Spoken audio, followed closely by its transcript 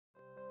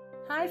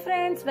Hi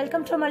friends,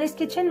 welcome to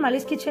Malli'sKitchen.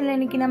 Malli'sKitchen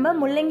இன்னைக்கு நம்ம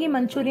முள்ளங்கி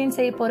மஞ்சூரியன்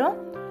செய்ய போறோம்.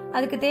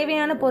 அதுக்கு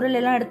தேவையான பொருள்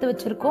எல்லாம் எடுத்து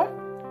வச்சிருக்கோம்.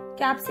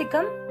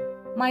 கேப்சிகம்,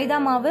 மைதா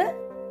மாவு,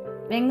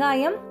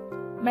 வெங்காயம்,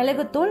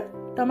 மிளகுத்தூள்,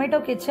 டொமேட்டோ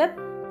கெச்சப்,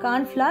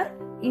 கார்ன்ஃப்ளவர்,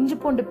 இஞ்சி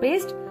பூண்டு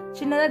பேஸ்ட்,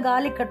 சின்னதா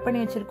garlic கட்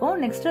பண்ணி வச்சிருக்கோம்.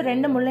 நெக்ஸ்ட்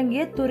 2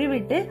 முள்ளங்கியை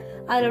துருவிட்டு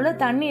அதுல உள்ள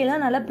தண்ணி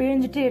எல்லாம் நல்லா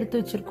பிழிஞ்சிட்டு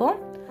எடுத்து வச்சிருக்கோம்.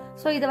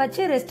 சோ இத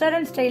வச்சு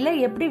ரெஸ்டாரன்ட் ஸ்டைல்ல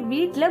எப்படி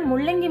வீட்ல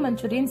முள்ளங்கி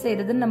மஞ்சூரியன்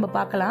செய்யறதுன்னு நம்ம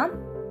பார்க்கலாம்.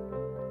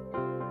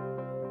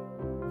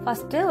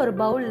 ஃபர்ஸ்ட் ஒரு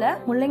பவுல்ல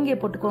முள்ளங்கியை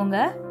போட்டுக்கோங்க.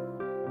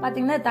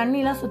 பாத்தீங்கன்னா தண்ணி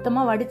எல்லாம்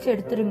சுத்தமா வடிச்சு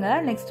எடுத்துருங்க.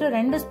 நெக்ஸ்ட்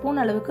 2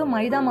 ஸ்பூன் அளவுக்கு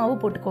மைதா மாவு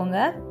போட்டுக்கோங்க.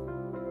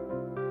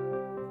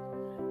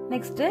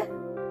 நெக்ஸ்ட்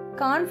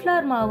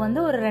கார்ன்ஃப்ளவர் மாவு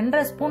வந்து ஒரு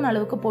 2.5 ஸ்பூன்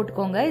அளவுக்கு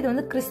போட்டுக்கோங்க. இது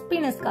வந்து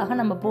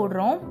கிறிஸ்பினஸ்க்காக நம்ம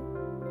போடுறோம்.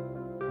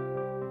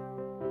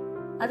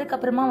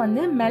 அதுக்கப்புறமா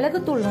வந்து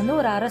மிளகுத்தூள் வந்து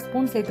ஒரு 1/2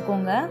 ஸ்பூன்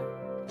சேர்த்துக்கோங்க.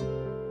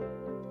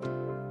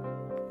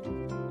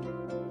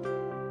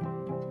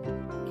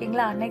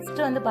 ஓகேங்களா?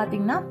 நெக்ஸ்ட் வந்து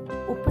பாத்தீங்கன்னா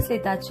உப்பு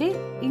சேர்த்தாச்சு.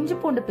 இஞ்சி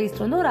பூண்டு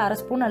பேஸ்ட் வந்து ஒரு 1/2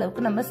 ஸ்பூன்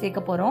அளவுக்கு நம்ம சேர்க்க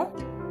போறோம்.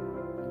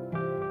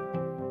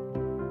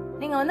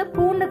 நீங்க வந்து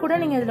பூண்டு கூட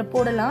நீங்க இதுல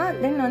போடலாம்.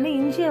 தென் வந்து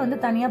இஞ்சியை வந்து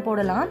தனியா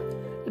போடலாம்.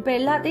 இப்ப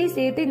எல்லாத்தையும்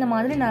சேர்த்து இந்த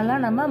மாதிரி நல்லா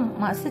நம்ம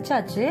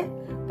மசிச்சாச்சு,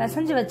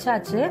 பிசைஞ்சு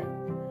வச்சாச்சு.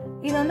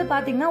 இது வந்து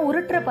பாத்தீங்கன்னா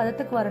உருட்டுற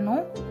பதத்துக்கு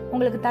வரணும்.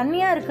 உங்களுக்கு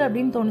தண்ணியா இருக்கு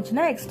அப்படின்னு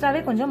தோணுச்சுன்னா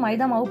எக்ஸ்ட்ராவே கொஞ்சம்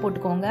மைதா மாவு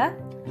போட்டுக்கோங்க.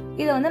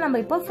 இதை வந்து நம்ம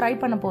இப்போ ஃப்ரை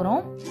பண்ண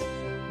போறோம்.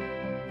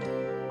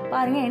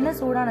 பாருங்க, எண்ணெய்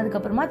சூடானதுக்கு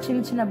அப்புறமா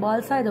சின்ன சின்ன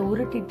பால்ஸா இதை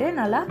உருட்டிட்டு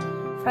நல்லா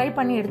ஃப்ரை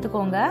பண்ணி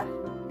எடுத்துக்கோங்க.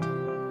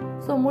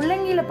 ஸோ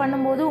முள்ளங்கியில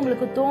பண்ணும்போது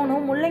உங்களுக்கு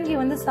தோணும், முள்ளங்கி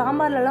வந்து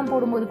சாம்பார்ல எல்லாம்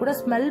போடும்போது கூட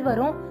ஸ்மெல்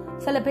வரும்,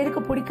 சில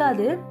பேருக்கு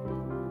பிடிக்காது.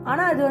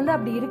 ஆனா அது வந்து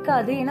அப்படி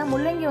இருக்காது. ஏன்னா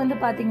முள்ளங்கி வந்து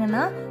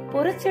பாத்தீங்கன்னா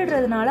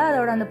பொரிச்சிடுறதுனால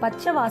அதோட அந்த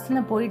பச்சை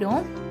வாசனை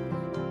போயிடும்.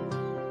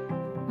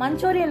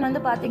 மஞ்சூரியன்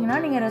வந்து பாத்தீங்கன்னா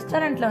நீங்க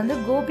ரெஸ்டாரண்ட்ல வந்து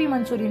கோபி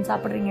மஞ்சூரியன்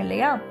சாப்பிடுறீங்க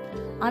இல்லையா,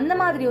 அந்த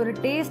மாதிரி ஒரு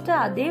டேஸ்ட்,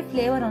 அதே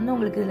பிளேவர் வந்து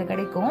உங்களுக்கு இதுல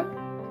கிடைக்கும்.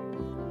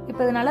 இப்ப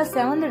இது நல்லா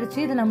செவந்துடுச்சு.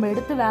 இது நம்ம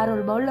எடுத்து வேற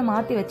ஒரு பவுல்ல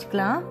மாத்தி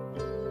வச்சுக்கலாம்.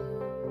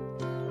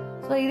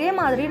 ஸோ இதே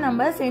மாதிரி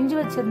நம்ம பிசைஞ்சு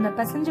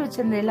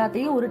வச்சிருந்த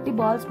எல்லாத்தையும் உருட்டி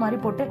பால்ஸ் மாதிரி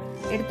போட்டு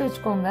எடுத்து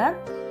வச்சுக்கோங்க.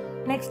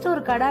 நெக்ஸ்ட்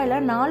ஒரு கடாயில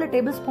 4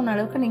 டேபிள் ஸ்பூன்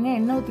அளவுக்கு நீங்க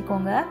எண்ணெய்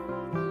ஊத்திக்கோங்க.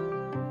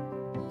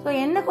 ஸோ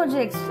எண்ணெய்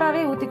கொஞ்சம்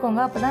எக்ஸ்ட்ராவே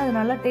ஊத்திக்கோங்க, அப்பதான் இது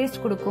நல்லா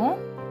டேஸ்ட் கொடுக்கும்.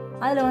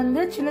 அதுல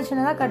வந்து சின்ன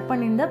சின்னதா கட்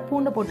பண்ணியிருந்த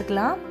பூண்டு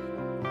போட்டுக்கலாம்.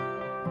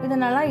 இது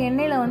நல்லா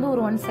எண்ணெயில வந்து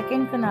ஒரு 1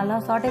 செகண்ட்க்கு நல்லா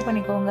சாட்டே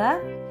பண்ணிக்கோங்க.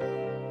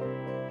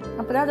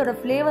 அப்பதான் அதோட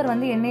ஃபிளேவர்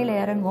வந்து எண்ணெயில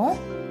இறங்கும்.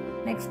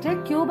 நெக்ஸ்ட்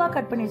கியூபா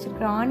கட் பண்ணி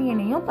வச்சிருக்கிற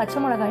ஆனியனையும் பச்சை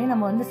மிளகாயும்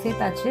நம்ம வந்து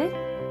சேர்த்தாச்சு.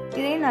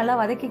 இதையும் நல்லா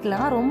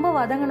வதக்கிக்கலாம். ரொம்ப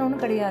வதங்கணும்னு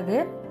கிடையாது.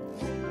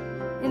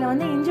 இதுல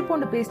வந்து இஞ்சி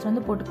பூண்டு பேஸ்ட்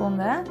வந்து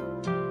போட்டுக்கோங்க.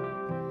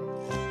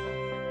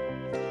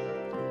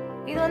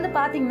 இது வந்து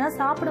பாத்தீங்கன்னா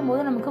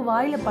சாப்பிடும்போது நமக்கு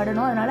வாயில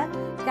படணும், அதனால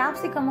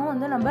கேப்சிகமும்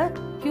வந்து நம்ம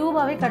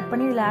கியூபாவே கட்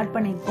பண்ணி இதுல ஆட்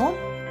பண்ணிருக்கோம்.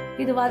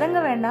 இது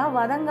வதங்க வேண்டாம்,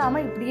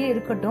 வதங்காம இப்படியே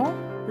இருக்கட்டும்.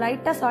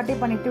 லைட்டா சாட்டே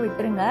பண்ணிட்டு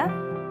விட்டுருங்க.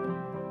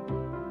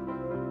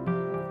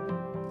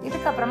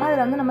 இதுக்கப்புறமா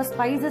இதுல வந்து நம்ம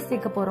ஸ்பைசஸ்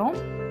சேர்க்க போறோம்.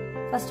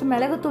 ஃபர்ஸ்ட்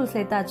மிளகுத்தூள்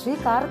சேர்த்தாச்சு.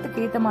 காரத்துக்கு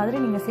ஏத்த மாதிரி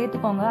நீங்க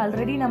சேர்த்துக்கோங்க.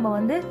 ஆல்ரெடி நம்ம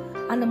வந்து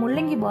அந்த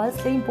முள்ளங்கி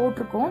பால்ஸ்லையும்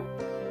போட்டிருக்கோம்,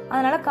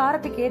 அதனால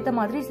காரத்துக்கு ஏத்த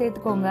மாதிரி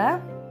சேர்த்துக்கோங்க.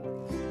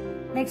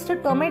 நெக்ஸ்ட்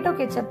டொமேட்டோ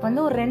கெச்சப்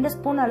வந்து ஒரு 2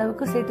 ஸ்பூன்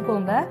அளவுக்கு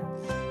சேர்த்துக்கோங்க.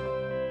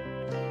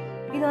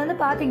 இது வந்து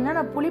பாத்தீங்கன்னா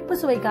நான் புளிப்பு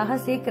சுவைக்காக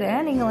சேர்க்கிறேன்.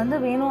 நீங்க வந்து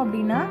வேணும்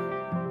அப்படின்னா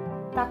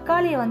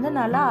தக்காளியை வந்து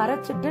நல்லா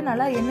அரைச்சிட்டு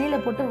நல்லா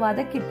எண்ணெயில போட்டு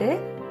வதக்கிட்டு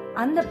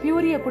அந்த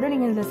பியூரிய கூட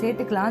நீங்க இதுல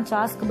சேர்த்துக்கலாம்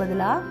சாஸ்க்கு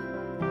பதிலா.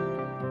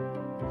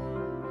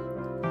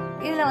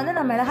 இதுல வந்து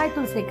நான் மிளகாய்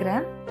தூள்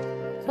சேர்க்கிறேன்.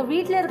 ஸோ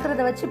வீட்டில்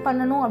இருக்கிறத வச்சு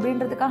பண்ணணும்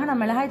அப்படின்றதுக்காக நான்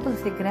மிளகாய்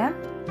தூள் சேர்க்கிறேன்.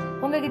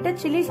 உங்ககிட்ட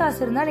சில்லி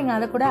சாஸ் இருந்தா நீங்க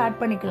அதை கூட ஆட்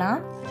பண்ணிக்கலாம்.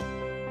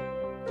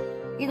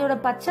 இதோட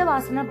பச்சை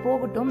வாசனை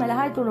போகட்டும்.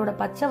 மிளகாய் தூளோட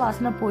பச்சை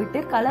வாசனை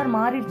போயிட்டு கலர்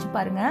மாறிடுச்சு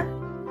பாருங்க.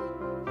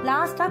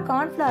 லாஸ்டா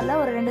கார்ன்ஃபிளவர்ல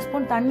ஒரு 2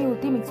 ஸ்பூன் தண்ணி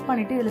ஊற்றி மிக்ஸ்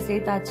பண்ணிட்டு இதுல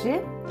சேர்த்தாச்சு.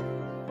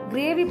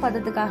 கிரேவி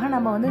பதத்துக்காக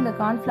நம்ம வந்து இந்த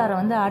கார்ன்ஃபிளவரை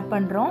வந்து ஆட்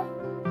பண்றோம்.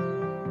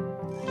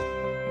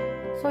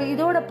 ஸோ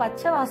இதோட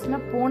பச்சை வாசனை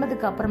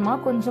போனதுக்கு அப்புறமா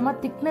கொஞ்சமா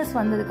திக்னஸ்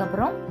வந்ததுக்கு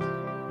அப்புறம்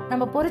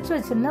நம்ம பொரிச்சு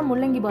வச்சிருந்த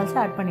முள்ளங்கி பால்ஸ்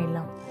ஆட்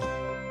பண்ணிடலாம்.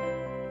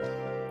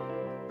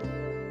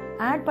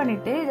 ஆட்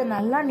பண்ணிட்டு இதை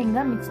நல்லா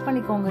நீங்க மிக்ஸ்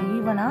பண்ணிக்கோங்க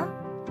ஈவனா.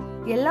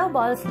 எல்லா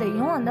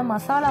பால்ஸ்லயும் அந்த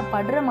மசாலா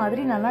படுற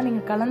மாதிரி நல்லா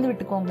நீங்க கலந்து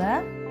விட்டுக்கோங்க.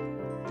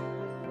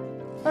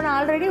 ஸோ நான்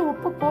ஆல்ரெடி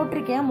உப்பு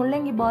போட்டிருக்கேன்,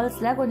 முள்ளங்கி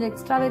பால்ஸ்ல கொஞ்சம்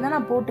எக்ஸ்ட்ராவே தான்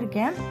நான்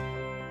போட்டிருக்கேன்.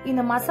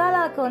 இந்த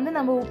மசாலாவுக்கு வந்து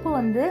நம்ம உப்பு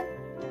வந்து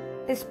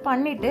டெஸ்ட்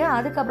பண்ணிட்டு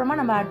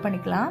அதுக்கப்புறமா நம்ம ஆட்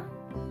பண்ணிக்கலாம்.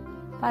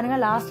 பாருங்க,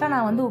 லாஸ்டா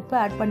நான் வந்து உப்பு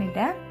ஆட்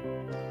பண்ணிட்டேன்.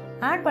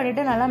 ஆட்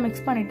பண்ணிட்டு நல்லா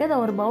மிக்ஸ் பண்ணிட்டு அதை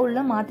ஒரு பவுல்ல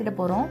மாத்திட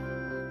போறோம்.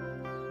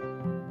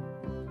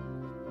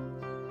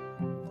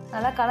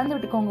 நல்லா கலந்து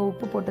விட்டுக்கோங்க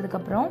உப்பு போட்டதுக்கு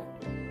அப்புறம்.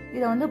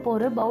 இதை வந்து இப்போ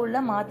ஒரு பவுல்ல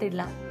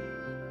மாத்திடலாம்.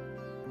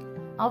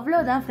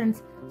 அவ்வளவுதான்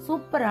ஃப்ரெண்ட்ஸ்,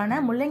 சூப்பரான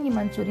முள்ளங்கி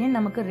மஞ்சூரியன்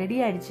நமக்கு ரெடி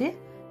ஆயிடுச்சு.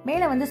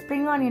 மேல வந்து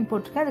ஸ்ப்ரிங் ஆனியன்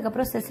போட்டிருக்கேன்,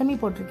 அதுக்கப்புறம் செசமி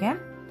போட்டிருக்கேன்,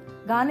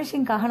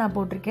 கார்னிஷிங்காக நான்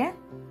போட்டிருக்கேன்.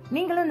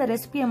 நீங்களும் இந்த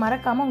ரெசிபியை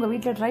மறக்காம உங்க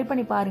வீட்டில் ட்ரை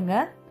பண்ணி பாருங்க.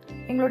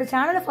 எங்களோட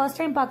சேனலை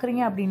ஃபர்ஸ்ட் டைம்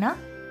பாக்குறீங்க அப்படின்னா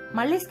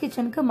மல்லிஸ்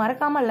கிச்சனுக்கு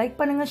மறக்காம லைக்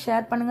பண்ணுங்க,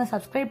 ஷேர் பண்ணுங்க,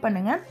 சப்ஸ்கிரைப்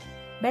பண்ணுங்க,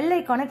 பெல்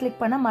ஐக்கானை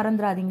கிளிக் பண்ண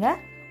மறந்துடாதீங்க.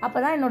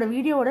 அப்பதான் என்னோட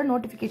வீடியோட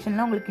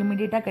நோட்டிபிகேஷன்லாம் உங்களுக்கு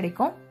இமிடியேட்டா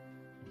கிடைக்கும்.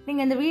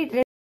 நீங்க இந்த